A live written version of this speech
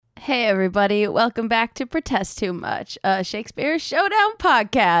Hey everybody, welcome back to Protest Too Much, a Shakespeare Showdown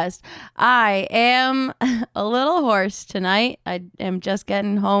podcast. I am a little hoarse tonight. I am just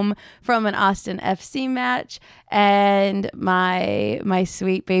getting home from an Austin FC match, and my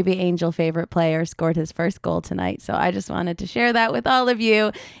sweet baby angel favorite player scored his first goal tonight. So I just wanted to share that with all of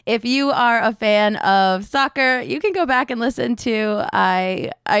you. If you are a fan of soccer, you can go back and listen to I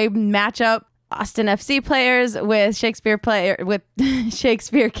match up Austin FC players with Shakespeare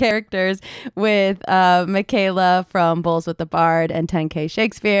characters with Michaela from Bowls with the Bard and 10K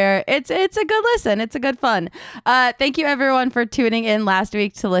Shakespeare. It's a good listen. It's a good fun. Thank you everyone for tuning in last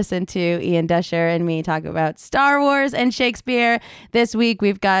week to listen to Ian Desher and me talk about Star Wars and Shakespeare. This week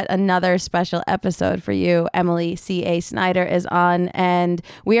we've got another special episode for you. Emily C.A. Snyder is on, and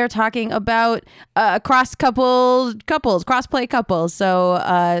we are talking about cross-play couples.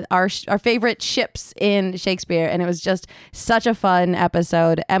 So our favorite ships in Shakespeare, and it was just such a fun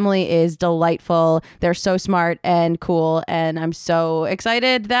episode. Emily is delightful. They're so smart and cool, and I'm so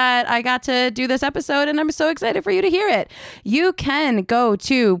excited that I got to do this episode, and I'm so excited for you to hear it. You can go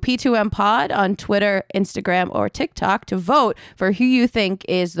to P2M Pod on Twitter, Instagram, or TikTok to vote for who you think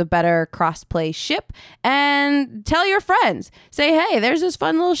is the better cross-play ship, and tell your friends. Say, hey, there's this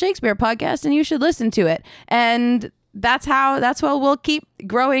fun little Shakespeare podcast, and you should listen to it. And that's how we'll keep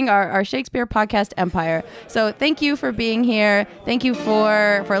growing our Shakespeare podcast empire. So thank you for being here. Thank you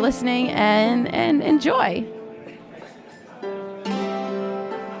for listening, and enjoy.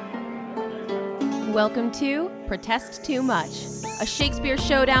 Welcome to Protest Too Much, a Shakespeare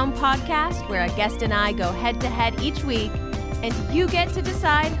Showdown podcast where a guest and I go head to head each week, and you get to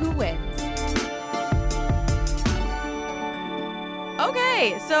decide who wins.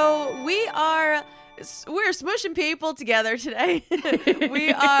 Okay, so we're smushing people together today.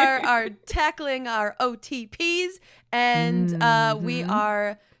 We are tackling our OTPs, and we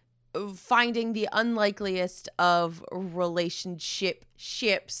are finding the unlikeliest of relationship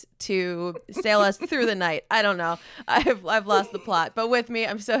ships to sail us through the night. I don't know. I've lost the plot. But with me,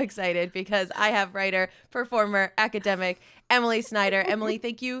 I'm so excited because I have writer, performer, academic Emily Snyder. Emily,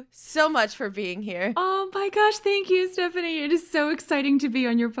 thank you so much for being here. Oh my gosh, thank you, Stephanie. It is so exciting to be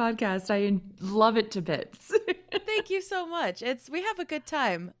on your podcast. I love it to bits. Thank you so much. We have a good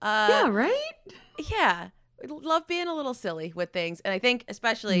time. Yeah, right? Yeah. We love being a little silly with things. And I think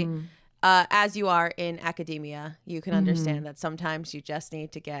especially as you are in academia, you can understand that sometimes you just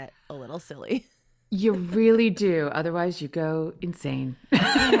need to get a little silly. You really do. Otherwise, you go insane.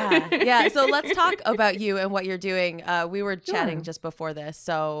 Yeah. So let's talk about you and what you're doing. We were chatting just before this,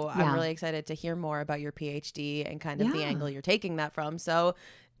 so I'm really excited to hear more about your PhD and kind of the angle you're taking that from. So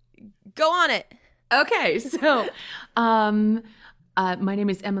go on it. Okay. So my name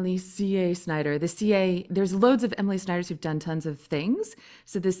is Emily C.A. Snyder. The C.A., there's loads of Emily Snyders who've done tons of things.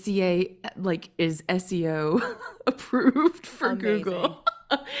 So the C.A. is SEO approved for Amazing. Google.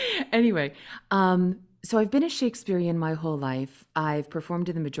 Anyway, so I've been a Shakespearean my whole life. I've performed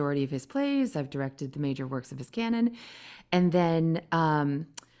in the majority of his plays. I've directed the major works of his canon. And then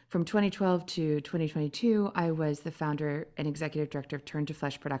from 2012 to 2022, I was the founder and executive director of Turn to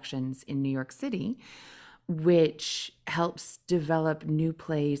Flesh Productions in New York City, which helps develop new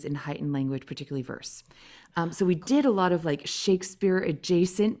plays in heightened language, particularly verse. So we did a lot of Shakespeare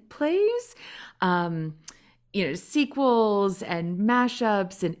adjacent plays, sequels and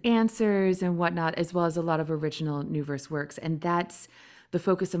mashups and answers and whatnot, as well as a lot of original new verse works. And that's the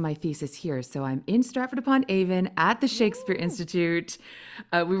focus of my thesis here. So I'm in Stratford-upon-Avon at the Shakespeare Institute.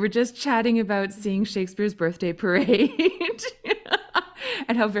 We were just chatting about seeing Shakespeare's birthday parade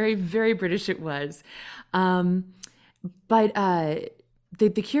and how very, very British it was. But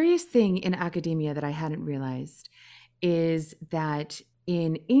the curious thing in academia that I hadn't realized is that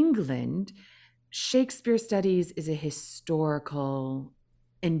in England, Shakespeare studies is a historical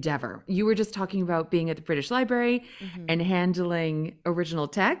endeavor. You were just talking about being at the British Library and handling original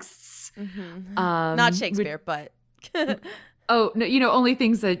texts. Not Shakespeare, but oh no, only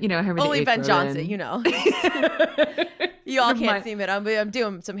things that Henry only VIII Ben Jonson. In. You all can't see me. I'm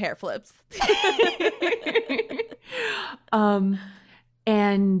doing some hair flips.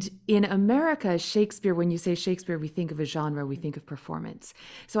 And in America, Shakespeare, when you say Shakespeare, we think of a genre, we think of performance.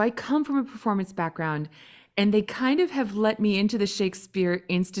 So I come from a performance background, and they kind of have let me into the Shakespeare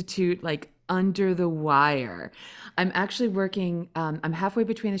Institute under the wire. I'm actually working, I'm halfway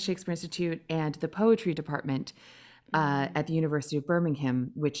between the Shakespeare Institute and the poetry department at the University of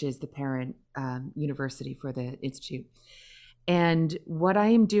Birmingham, which is the parent university for the Institute. And what I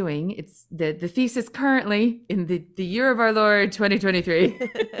am doing, it's the thesis currently in the year of our Lord 2023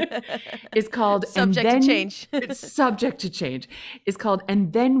 is called Subject to change. It's subject to change. Is called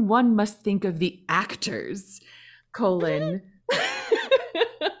And Then One Must Think of the Actors, colon,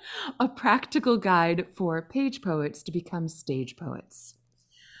 a practical guide for page poets to become stage poets.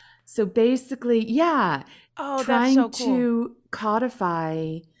 So basically, yeah, Oh, trying that's so cool. to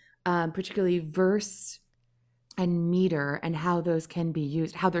codify particularly verse and meter and how those can be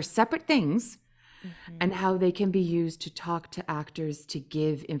used, how they're separate things, and how they can be used to talk to actors to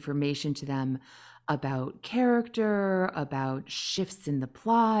give information to them about character, about shifts in the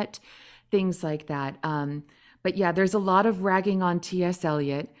plot, things like that. But yeah, there's a lot of ragging on T.S.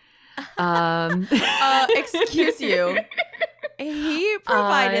 Eliot. Excuse you. He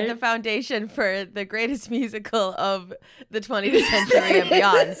provided the foundation for the greatest musical of the 20th century and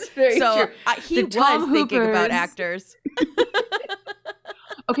beyond. So he was thinking about actors.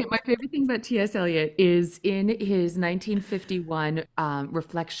 Okay, my favorite thing about T.S. Eliot is in his 1951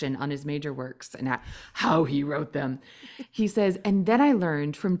 reflection on his major works and how he wrote them. He says, and then I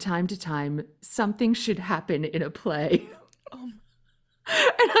learned from time to time something should happen in a play.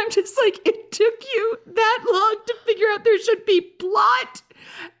 And I'm just like, it took you that long to figure out there should be plot,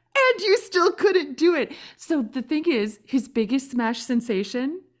 and you still couldn't do it. So the thing is, his biggest smash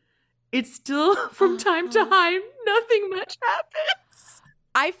sensation, it's still from time to time, nothing much happens.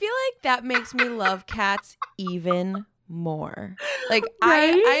 I feel like that makes me love Cats even more. Like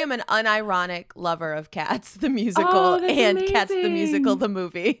Right? I am an unironic lover of Cats the musical and amazing. Cats the musical the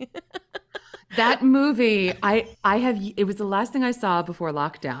movie. That movie, I have, it was the last thing I saw before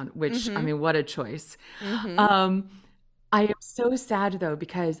lockdown, which, I mean, what a choice. I am so sad though,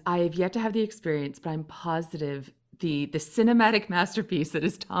 because I have yet to have the experience, but I'm positive the cinematic masterpiece that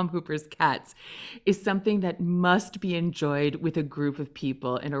is Tom Hooper's Cats is something that must be enjoyed with a group of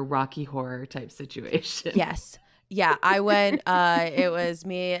people in a Rocky Horror type situation. Yes. Yeah, I went, it was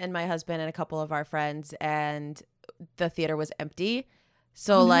me and my husband and a couple of our friends, and the theater was empty.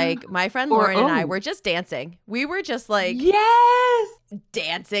 So like my friend Lauren and I were just dancing. We were just like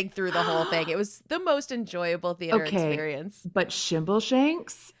dancing through the whole thing. It was the most enjoyable theater experience. But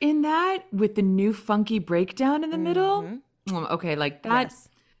Shimbleshanks in that with the new funky breakdown in the middle. Okay, like that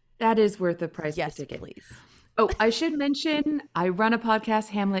that is worth the price of the ticket. Please. Oh, I should mention I run a podcast,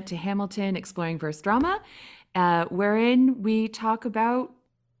 Hamlet to Hamilton, Exploring Verse Drama, wherein we talk about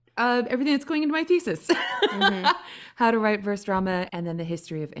everything that's going into my thesis. How to write verse drama, and then the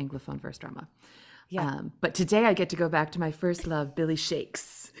history of Anglophone verse drama. But today I get to go back to my first love, Billy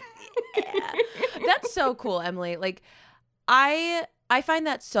Shakes. That's so cool, Emily. Like I find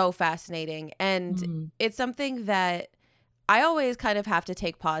that so fascinating, and it's something that I always kind of have to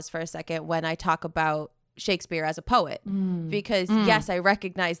take pause for a second when I talk about Shakespeare as a poet, because yes, I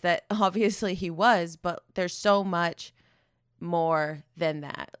recognize that obviously he was, but there's so much more than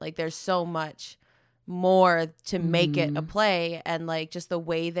that. Like there's so much more to make it a play, and like just the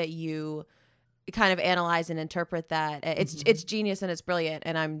way that you kind of analyze and interpret that, it's genius and it's brilliant,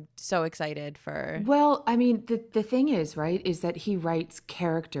 and I'm so excited for. Well, I mean, the thing is, right, is that he writes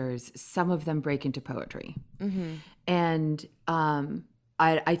characters, some of them break into poetry. And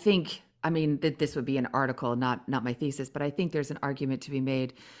I think, I mean, that this would be an article, not my thesis, but I think there's an argument to be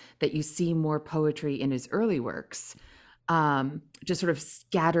made that you see more poetry in his early works, just sort of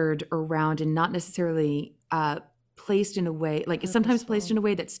scattered around and not necessarily placed in a way, like it's sometimes placed in a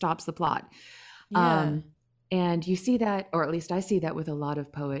way that stops the plot. And you see that, or at least I see that with a lot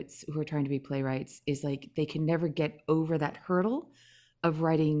of poets who are trying to be playwrights, is like they can never get over that hurdle of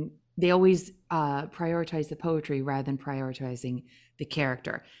writing. They always prioritize the poetry rather than prioritizing the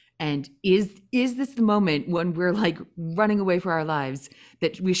character. And is this the moment when we're like running away for our lives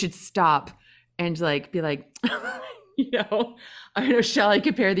that we should stop and like be like, you know, I don't know, shall I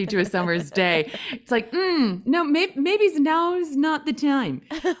compare thee to a summer's day? It's like, no, maybe now is not the time.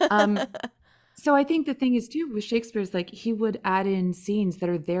 So I think the thing is too with Shakespeare is like he would add in scenes that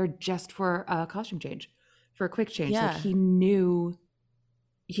are there just for a costume change, for a quick change. Like he knew.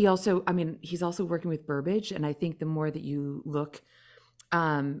 He also, I mean, he's also working with Burbage, and I think the more that you look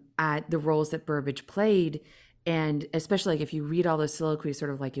at the roles that Burbage played, and especially like if you read all those soliloquies sort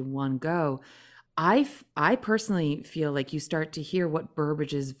of like in one go, I personally feel like you start to hear what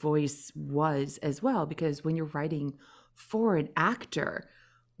Burbage's voice was as well, because when you're writing for an actor,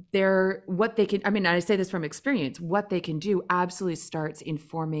 what they can, I mean, I say this from experience, what they can do absolutely starts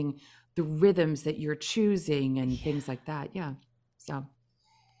informing the rhythms that you're choosing and things like that. Yeah. So.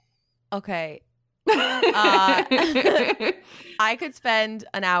 Okay. I could spend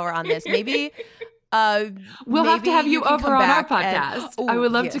an hour on this. Maybe Uh, We'll have to maybe have you can over come on our back and- podcast. I Oh,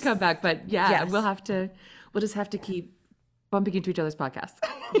 would love to yes. come back, but yeah, Yes. we'll just have to keep bumping into each other's podcasts.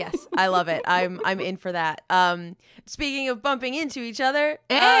 Yes, I love it. I'm in for that. Speaking of bumping into each other,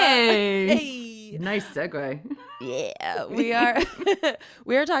 Hey! hey, Nice segue. yeah, we are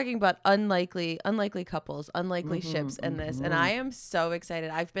we are talking about unlikely couples, unlikely ships in this, and I am so excited.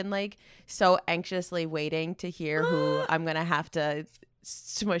 I've been like so anxiously waiting to hear who I'm gonna have to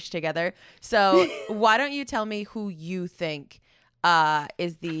smush together. So why don't you tell me who you think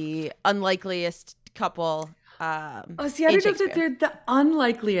is the unlikeliest couple? Oh, see, I don't know that they're the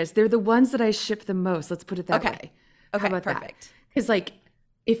unlikeliest. They're the ones that I ship the most. Let's put it that way. Okay, How about perfect. Because like,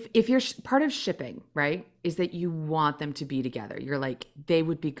 if you're part of shipping, right, is that you want them to be together. You're like, they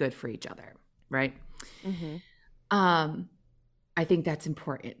would be good for each other, right? Mm-hmm. I think that's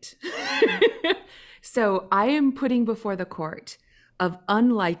important. So I am putting before the court of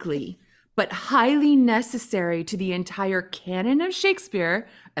unlikely but highly necessary to the entire canon of Shakespeare,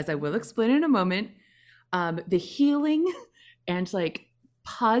 as I will explain in a moment, the healing and like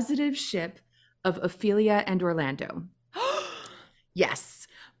positive ship of Ophelia and Orlando. Yes,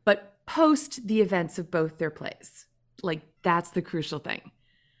 but post the events of both their plays. Like that's the crucial thing.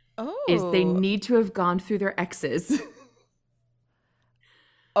 Oh, Is they need to have gone through their exes.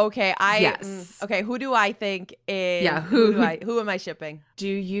 Okay, Yes. okay, who do I think is? Yeah, who am I shipping? Do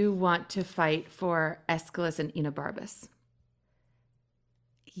you want to fight for Aeschylus and Enobarbus?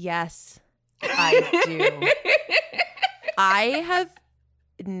 Yes, I do. I have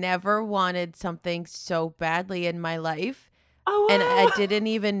never wanted something so badly in my life, and I didn't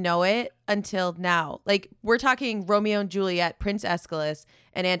even know it until now. Like we're talking Romeo and Juliet, Prince Aeschylus,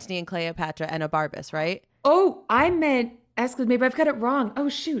 and Antony and Cleopatra and Enobarbus, right? Oh, I meant Aeschylus. Maybe I've got it wrong. Oh,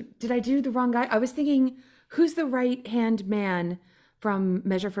 shoot. Did I do the wrong guy? I was thinking, who's the right-hand man from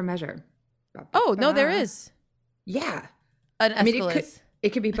Measure for Measure? Oh, no, there is Yeah. an I mean, Aeschylus.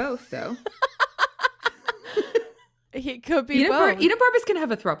 it could be both, though. It could be both. Enobarbus can have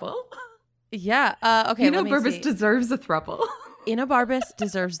a throuple. Yeah. Okay. Let me Enobarbus see. deserves a throuple. Enobarbus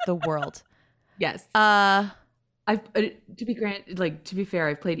deserves the world. Yes. Uh, to be fair,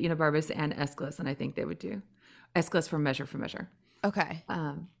 I've played Enobarbus and Aeschylus, and I think they would do Aeschylus from Measure for Measure. Okay.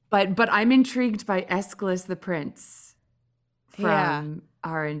 But I'm intrigued by Aeschylus the Prince from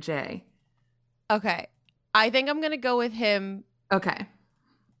R&J. Okay. I think I'm gonna go with him. Okay.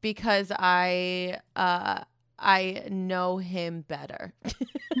 Because I know him better.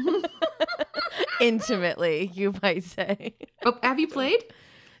 Intimately, you might say. Oh, have you played?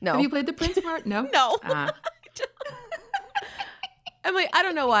 No. Have you played the Prince part? No. No. I'm like, I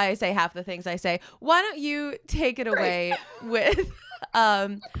don't know why I say half the things I say. Why don't you take it away with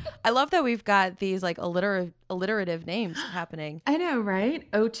I love that we've got these like alliterative names happening. I know, right?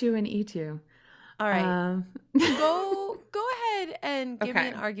 O2 and E2. All right. Go ahead and give me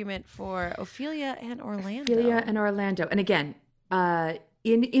an argument for Ophelia and Orlando. Ophelia and Orlando. And again,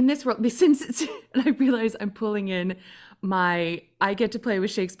 in this world, since and I realize I'm pulling in my I get to play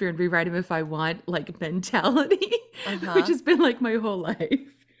with Shakespeare and rewrite him if I want like mentality, which has been like my whole life.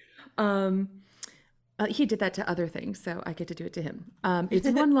 He did that to other things, so I get to do it to him.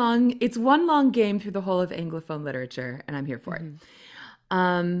 It's one long game through the whole of Anglophone literature, and I'm here for it.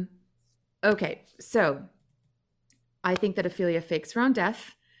 Okay, so I think that Ophelia fakes her own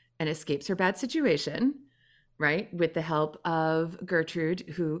death and escapes her bad situation, right? With the help of Gertrude,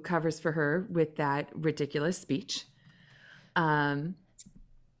 who covers for her with that ridiculous speech.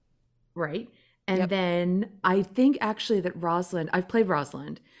 Right. And then I think actually that Rosalind, I've played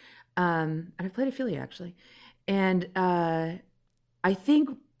Rosalind, and I've played Ophelia actually. And I think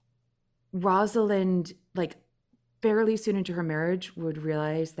Rosalind, like fairly soon into her marriage, would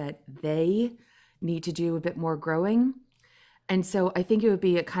realize that they need to do a bit more growing. And so I think it would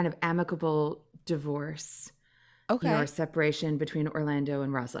be a kind of amicable divorce. Okay. Or separation between Orlando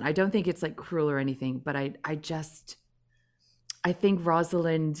and Rosalind. I don't think it's like cruel or anything, but I think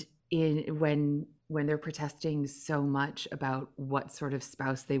Rosalind when they're protesting so much about what sort of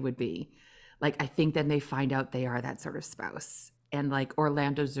spouse they would be, like I think then they find out they are that sort of spouse, and like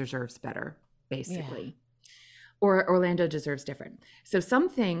Orlando deserves better, basically, or Orlando deserves different. So some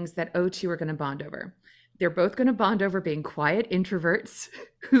things that O2 are going to bond over. They're both going to bond over being quiet introverts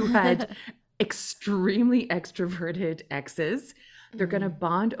who had extremely extroverted exes. They're going to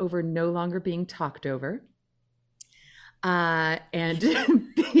bond over no longer being talked over. And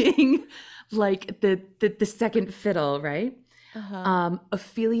being like the second fiddle, right?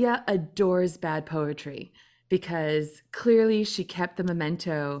 Ophelia adores bad poetry because clearly she kept the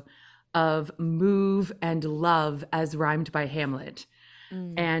memento of move and love as rhymed by Hamlet.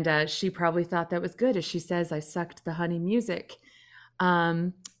 And she probably thought that was good. As she says, I sucked the honey music.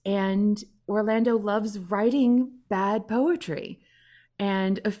 And Orlando loves writing bad poetry.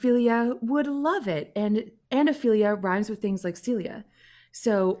 And Ophelia would love it. And Ophelia rhymes with things like Celia.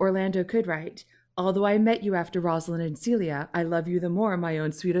 So Orlando could write, although I met you after Rosalind and Celia, I love you the more, my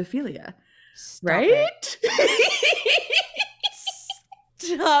own sweet Ophelia. Stop right? it.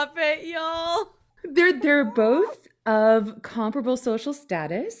 Stop it, y'all. They're both of comparable social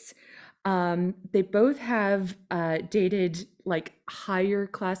status. They both have dated like higher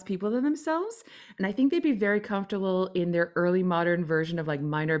class people than themselves, and I think they'd be very comfortable in their early modern version of like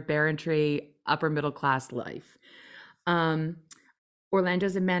minor barrentry, upper middle class life.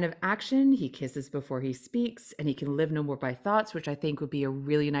 Orlando's a man of action. He kisses before he speaks, and he can live no more by thoughts, which I think would be a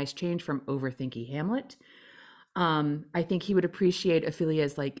really nice change from overthinky Hamlet. I think he would appreciate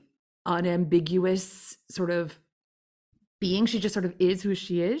Ophelia's like unambiguous sort of being. She just sort of is who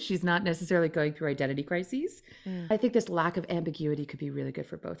she is. She's not necessarily going through identity crises. I think this lack of ambiguity could be really good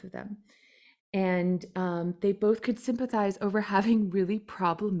for both of them. And they both could sympathize over having really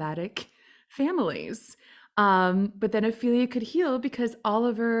problematic families. But then Ophelia could heal because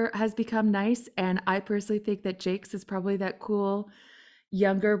Oliver has become nice. And I personally think that Jake's is probably that cool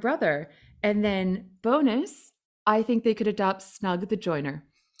younger brother. And then bonus, I think they could adopt Snug the Joiner.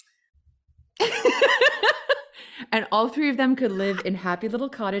 And all three of them could live in happy little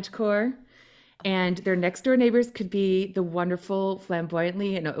cottagecore. And their next door neighbors could be the wonderful,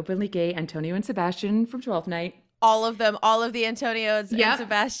 flamboyantly and openly gay Antonio and Sebastian from 12th Night. All of them, all of the Antonios and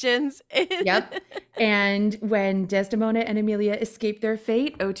Sebastians. Yep. And when Desdemona and Amelia escape their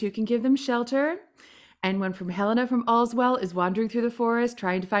fate, O2 can give them shelter. And when Helena from All's Well is wandering through the forest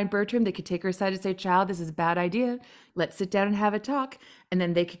trying to find Bertram, they could take her aside and say, child, this is a bad idea. Let's sit down and have a talk. And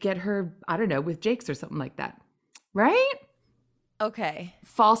then they could get her, I don't know, with Jake's or something like that. Right? Okay.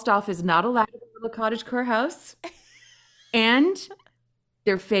 Falstaff is not allowed in the little cottagecore house. And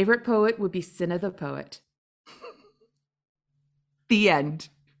their favorite poet would be Cinna the Poet. The end.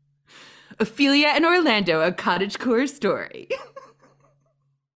 Ophelia and Orlando, a cottagecore story.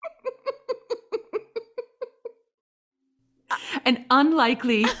 An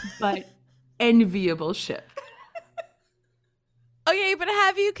unlikely but enviable ship. Okay, but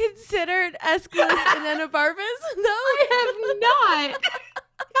have you considered Aeschylus and Enobarbus? No, I have not.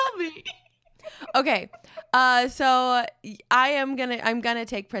 Tell me. Okay, so I'm gonna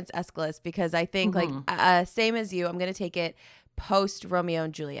take Prince Aeschylus because I think like same as you, I'm gonna take it post Romeo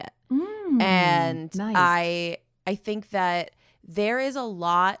and Juliet, and nice. I think that there is a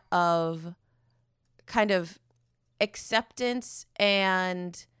lot of kind of acceptance,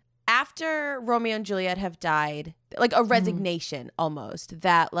 and after Romeo and Juliet have died, like a resignation almost,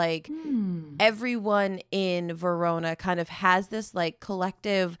 that like everyone in Verona kind of has this like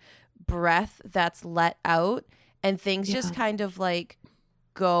collective breath that's let out, and things just kind of like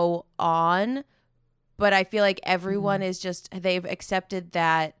go on. But I feel like everyone is just, they've accepted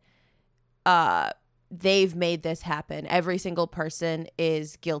that they've made this happen. Every single person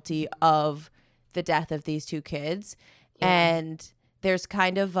is guilty of the death of these two kids. And there's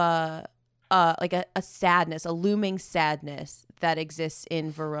kind of a sadness, a looming sadness that exists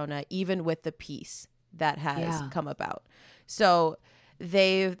in Verona, even with the peace that has come about. So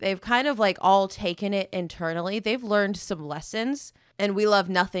they've kind of like all taken it internally. They've learned some lessons, and we love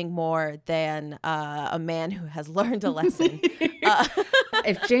nothing more than a man who has learned a lesson.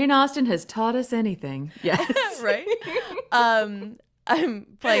 If Jane Austen has taught us anything, yes, right. I'm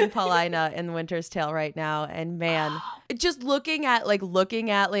playing Paulina in Winter's Tale right now, and man, just looking at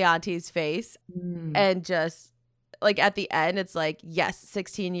Leonti's face, and just like at the end, it's like, yes,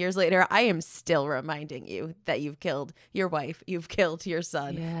 16 years later, I am still reminding you that you've killed your wife, you've killed your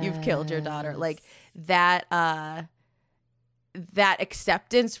son, you've killed your daughter. Like that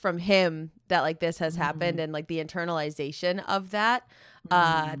acceptance from him that like this has happened, and like the internalization of that.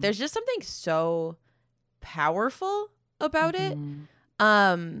 There's just something so powerful about it.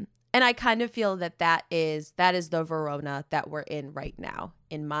 And I kind of feel that is the Verona that we're in right now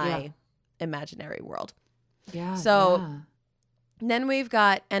in my imaginary world. Then we've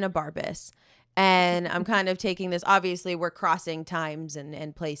got Enobarbus, and I'm kind of taking this, obviously we're crossing times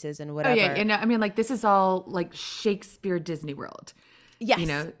and places and whatever. Oh yeah, and I mean like this is all like Shakespeare Disney World. Yes. You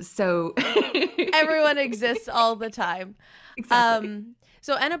know, so everyone exists all the time. Exactly.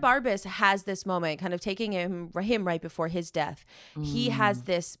 So Enobarbus has this moment, kind of taking him right before his death. He has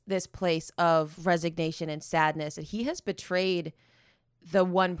this place of resignation and sadness, and he has betrayed the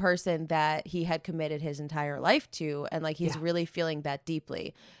one person that he had committed his entire life to, and like he's really feeling that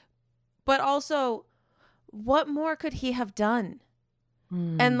deeply. But also, what more could he have done?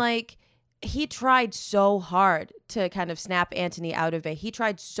 And like, he tried so hard to kind of snap Antony out of it. He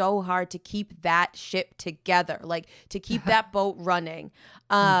tried so hard to keep that ship together, like to keep that boat running.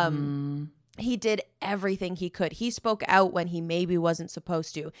 He did everything he could. He spoke out when he maybe wasn't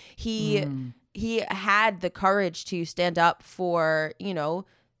supposed to. He had the courage to stand up for, you know,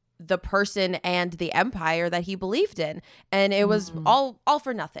 the person and the empire that he believed in. And it was all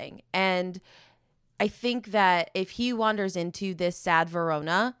for nothing. And I think that if he wanders into this sad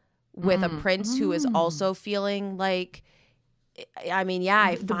Verona with a prince who is also feeling like, I mean, yeah,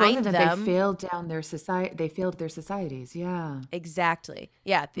 I The both find of them, them. they failed down their society. They failed their societies. Yeah. Exactly.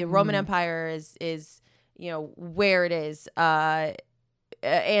 Yeah. The Roman Empire is, you know, where it is.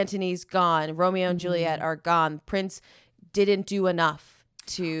 Antony's gone. Romeo and Juliet are gone. Prince didn't do enough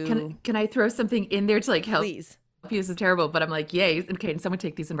to. Can I throw something in there to like help? Please. This is terrible, but I'm like, yay. Okay, and someone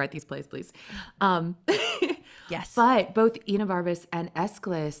take these and write these plays, please. Yes. But both Enobarbus and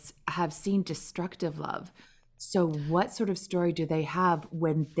Aeschylus have seen destructive love. So what sort of story do they have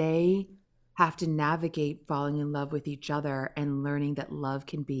when they have to navigate falling in love with each other and learning that love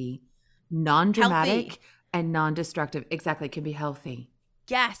can be non-dramatic Healthy. and non-destructive? Exactly, it can be healthy.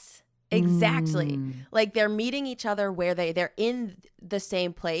 Yes. Exactly. Like they're meeting each other where they're in the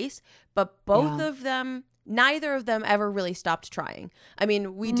same place, but both of them, neither of them ever really stopped trying. I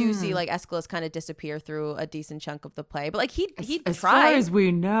mean, we do see like Aeschylus kind of disappear through a decent chunk of the play, but like he As tried. far as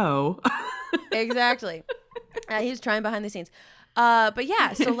we know. Exactly. He was trying behind the scenes. But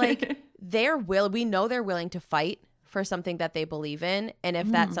yeah, so like we know they're willing to fight for something that they believe in. And if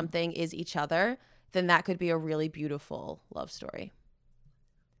that something is each other, then that could be a really beautiful love story.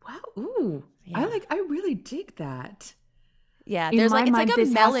 Wow. Ooh. Yeah. I really dig that. Yeah. In There's my like, it's mind, like a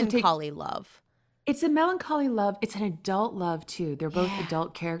this has to take- melancholy love. It's a melancholy love. It's an adult love too. They're both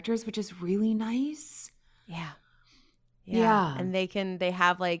adult characters, which is really nice. Yeah. Yeah. And they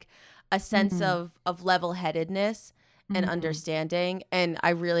have like a sense of level-headedness and understanding. And I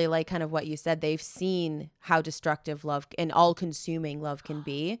really like kind of what you said. They've seen how destructive love and all-consuming love can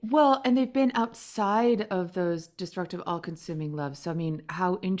be. Well, and they've been outside of those destructive, all-consuming loves. So, I mean,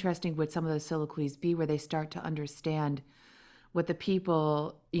 how interesting would some of those soliloquies be where they start to understand what the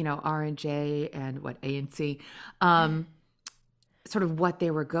people, you know, R and J and what A and C, sort of what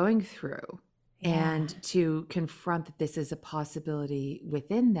they were going through, and to confront that this is a possibility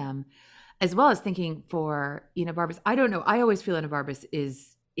within them, as well as thinking for Enobarbus. I don't know. I always feel Enobarbus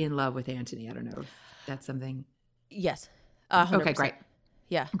is in love with Antony. I don't know if that's something. Yes. 100%. Okay, great.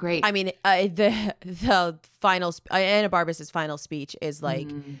 Yeah. Great. I mean, the final Enobarbus's final speech is like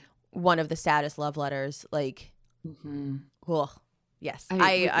one of the saddest love letters. Like, ugh. Yes,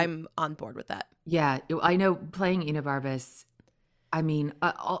 I'm on board with that. Yeah, I know playing Enobarbus. I mean,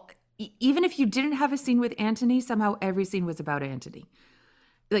 even if you didn't have a scene with Antony, somehow every scene was about Antony.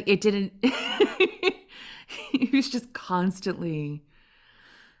 Like it didn't. He was just constantly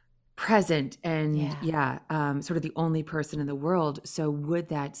present and sort of the only person in the world. So would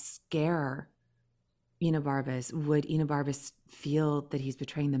that scare Enobarbus? Would Enobarbus feel that he's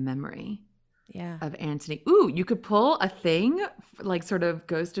betraying the memory of Antony? Ooh, you could pull a thing like sort of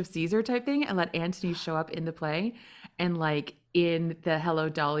Ghost of Caesar type thing and let Antony show up in the play and like in the Hello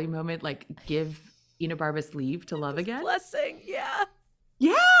Dolly moment, like give Enobarbus leave to love again. Blessing. Yeah.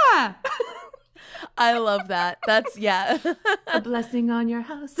 Yeah. I love that. That's A blessing on your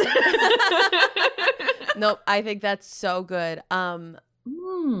house. Nope. I think that's so good.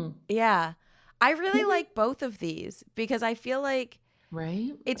 Yeah. I really like both of these because I feel like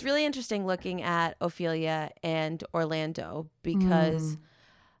it's really interesting looking at Ophelia and Orlando because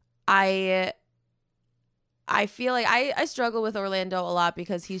I feel like I struggle with Orlando a lot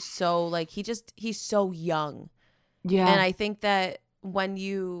because he's so like he's so young. Yeah. And I think that when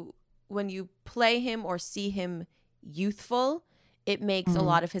you play him or see him youthful, it makes a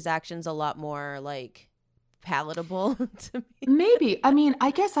lot of his actions a lot more like palatable to me. Maybe. I mean,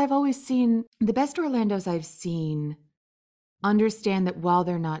 I guess I've always seen the best Orlandos I've seen understand that while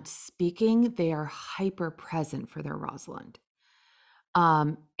they're not speaking, they are hyper present for their Rosalind.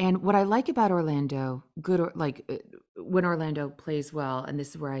 And what I like about Orlando, when Orlando plays well, and this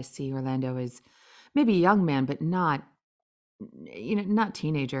is where I see Orlando as maybe a young man, but not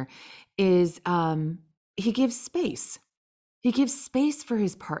teenager, is he gives space. He gives space for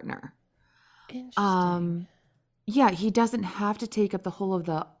his partner. Interesting. Yeah, he doesn't have to take up the whole of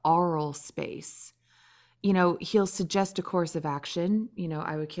the oral space. You know, he'll suggest a course of action. You know,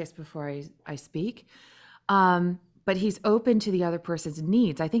 I would kiss before I speak. But he's open to the other person's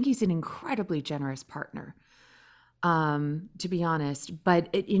needs. I think he's an incredibly generous partner, to be honest.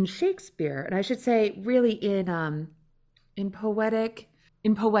 But in Shakespeare, and I should say really in poetic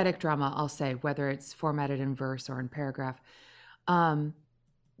in poetic drama, I'll say, whether it's formatted in verse or in paragraph, the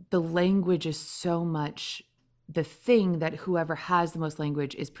language is so much the thing that whoever has the most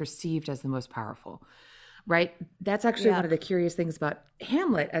language is perceived as the most powerful, right? That's actually one of the curious things about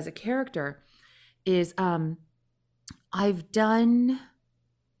Hamlet as a character is I've done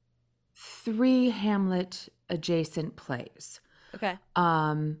 3 Hamlet adjacent plays. Okay.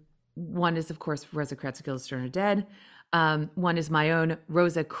 One is, of course, Rosencrantz and Guildenstern are dead. One is my own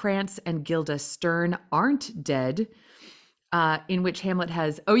Rosencrantz and Gilda Stern aren't dead, in which Hamlet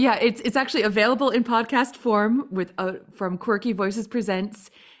has, it's actually available in podcast form with from Quirky Voices Presents.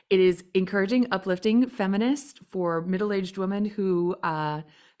 It is encouraging, uplifting, feminist for middle-aged women who,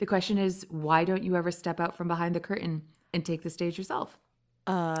 the question is, why don't you ever step out from behind the curtain and take the stage yourself?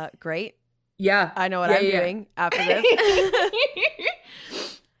 Great. Yeah. I know what I'm doing after this.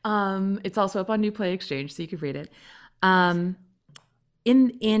 It's also up on New Play Exchange, so you can read it. In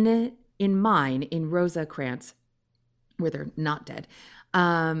mine, in Rosencrantz, where they're not dead,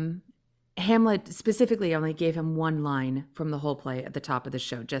 Hamlet specifically only gave him one line from the whole play at the top of the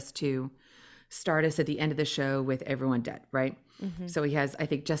show, just to start us at the end of the show with everyone dead, right? Mm-hmm. So he has, I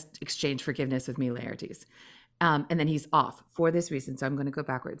think, just exchanged forgiveness with me, Laertes. And then he's off for this reason, so I'm going to go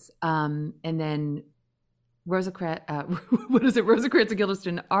backwards. And then Rosencrantz and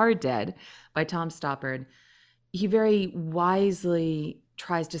Guildenstern are dead by Tom Stoppard. He very wisely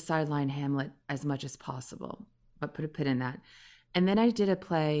tries to sideline Hamlet as much as possible, but put a pin in that. And then I did a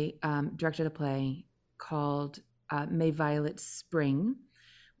play, directed a play called May Violet Spring,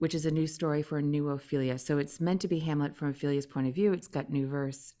 which is a new story for a new Ophelia. So it's meant to be Hamlet from Ophelia's point of view. It's got new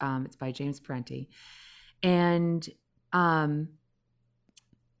verse. It's by James Parenti. And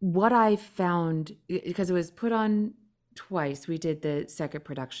what I found, because it was put on twice, we did the second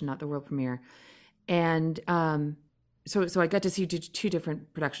production, not the world premiere. And so I got to see 2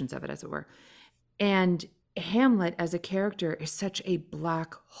 different productions of it, as it were. And Hamlet as a character is such a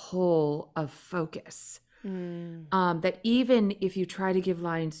black hole of focus that even if you try to give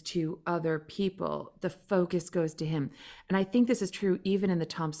lines to other people, the focus goes to him. And I think this is true even in the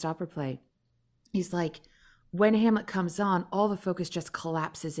Tom Stoppard play. He's like, when Hamlet comes on, all the focus just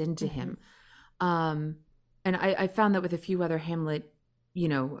collapses into him. And I found that with a few other Hamlet,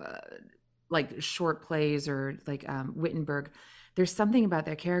 like short plays or like Wittenberg, there's something about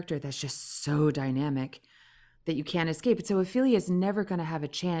that character that's just so dynamic that you can't escape it. So Ophelia is never going to have a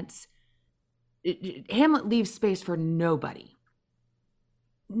chance. Hamlet leaves space for nobody.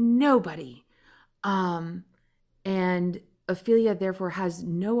 And Ophelia therefore has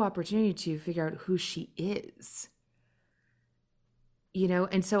no opportunity to figure out who she is.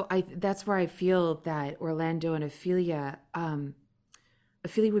 And so that's where I feel that Orlando and Ophelia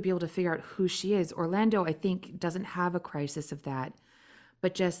would be able to figure out who she is. Orlando, I think, doesn't have a crisis of that,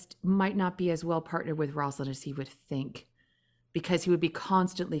 but just might not be as well partnered with Rosalind as he would think, because he would be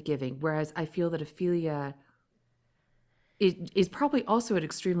constantly giving. Whereas I feel that Ophelia is probably also an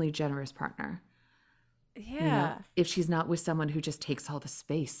extremely generous partner. Yeah. If she's not with someone who just takes all the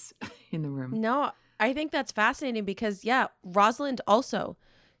space in the room. No, I think that's fascinating because, Rosalind also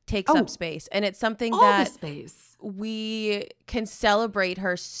takes up space. And it's something that space. We can celebrate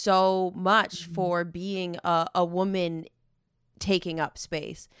her so much for being a woman taking up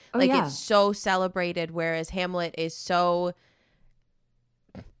space. It's so celebrated, whereas Hamlet is so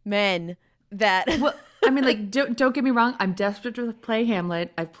men that... Well, I mean, don't get me wrong. I'm desperate to play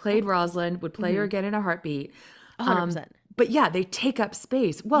Hamlet. I've played Rosalind, would play her again in a heartbeat. 100%. But they take up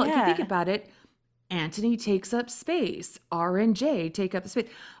space. Well, if you think about it, Antony takes up space. R and J take up space.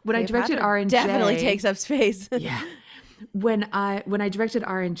 When I directed R and J, definitely takes up space. Yeah. When I directed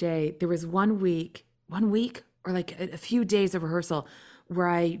R and J, there was one week or like a few days of rehearsal where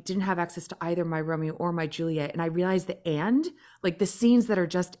I didn't have access to either my Romeo or my Juliet, and I realized the scenes that are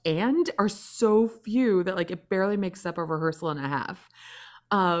just are so few that it barely makes up a rehearsal and a half.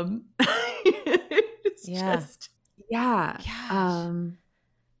 It's just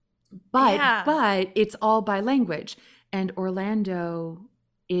but it's all by language, and Orlando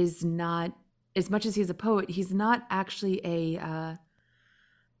is not, as much as he's a poet, he's not actually an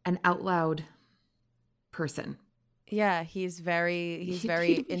out loud person. Yeah, he's very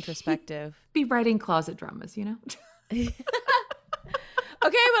introspective. He'd be writing closet dramas, Okay,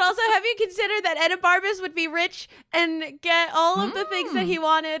 but also, have you considered that Enobarbus would be rich and get all of the things that he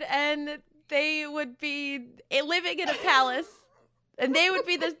wanted, and they would be living in a palace, and they would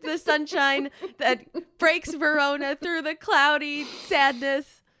be the sunshine that breaks Verona through the cloudy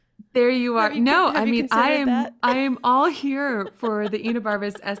sadness. There you are. I am all here for the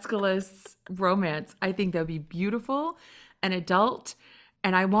Enobarbus Aeschylus romance. I think that would be beautiful and adult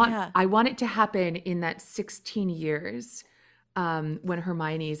And I want Yeah. I want it to happen in that 16 years when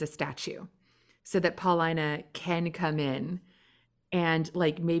Hermione is a statue, so that Paulina can come in and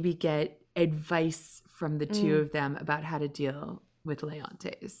like maybe get advice from the two of them about how to deal with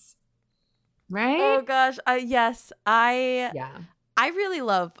Leontes. Right? Oh gosh, yes, Yeah.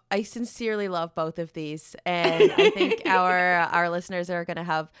 I sincerely love both of these, and I think our listeners are going to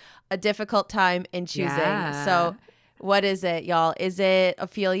have a difficult time in choosing. Yeah. So, what is it, y'all? Is it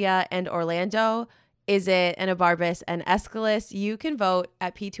Ophelia and Orlando? Is it Enobarbus and Aeschylus? You can vote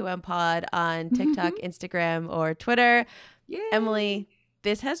at P2M Pod on TikTok, Instagram, or Twitter. Yay. Emily,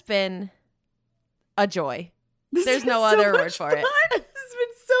 this has been a joy. This There's has no been so other word much for fun. it. This has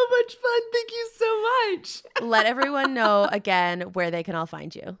been so much fun. Thank you so much. Let everyone know again where they can all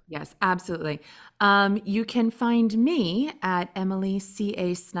find you. Yes, absolutely. You can find me at Emily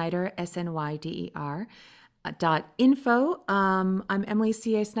C.A. Snyder, SNYDER, .info. I'm Emily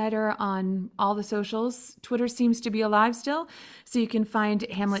C.A. Snyder on all the socials. Twitter seems to be alive still. So you can find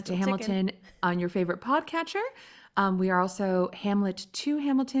Hamlet Still to Hamilton on your favorite podcatcher. We are also Hamlet to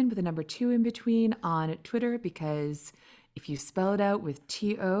Hamilton with a number 2 in between on Twitter, because if you spell it out with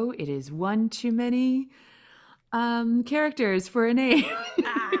T-O, it is one too many characters for a name.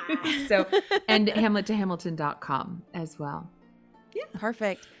 So, and hamlettohamilton.com as well. Yeah.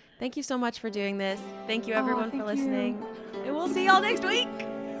 Perfect. Thank you so much for doing this. Thank you everyone for thank listening. you. And we'll see y'all next week.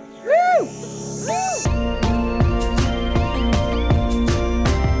 Woo!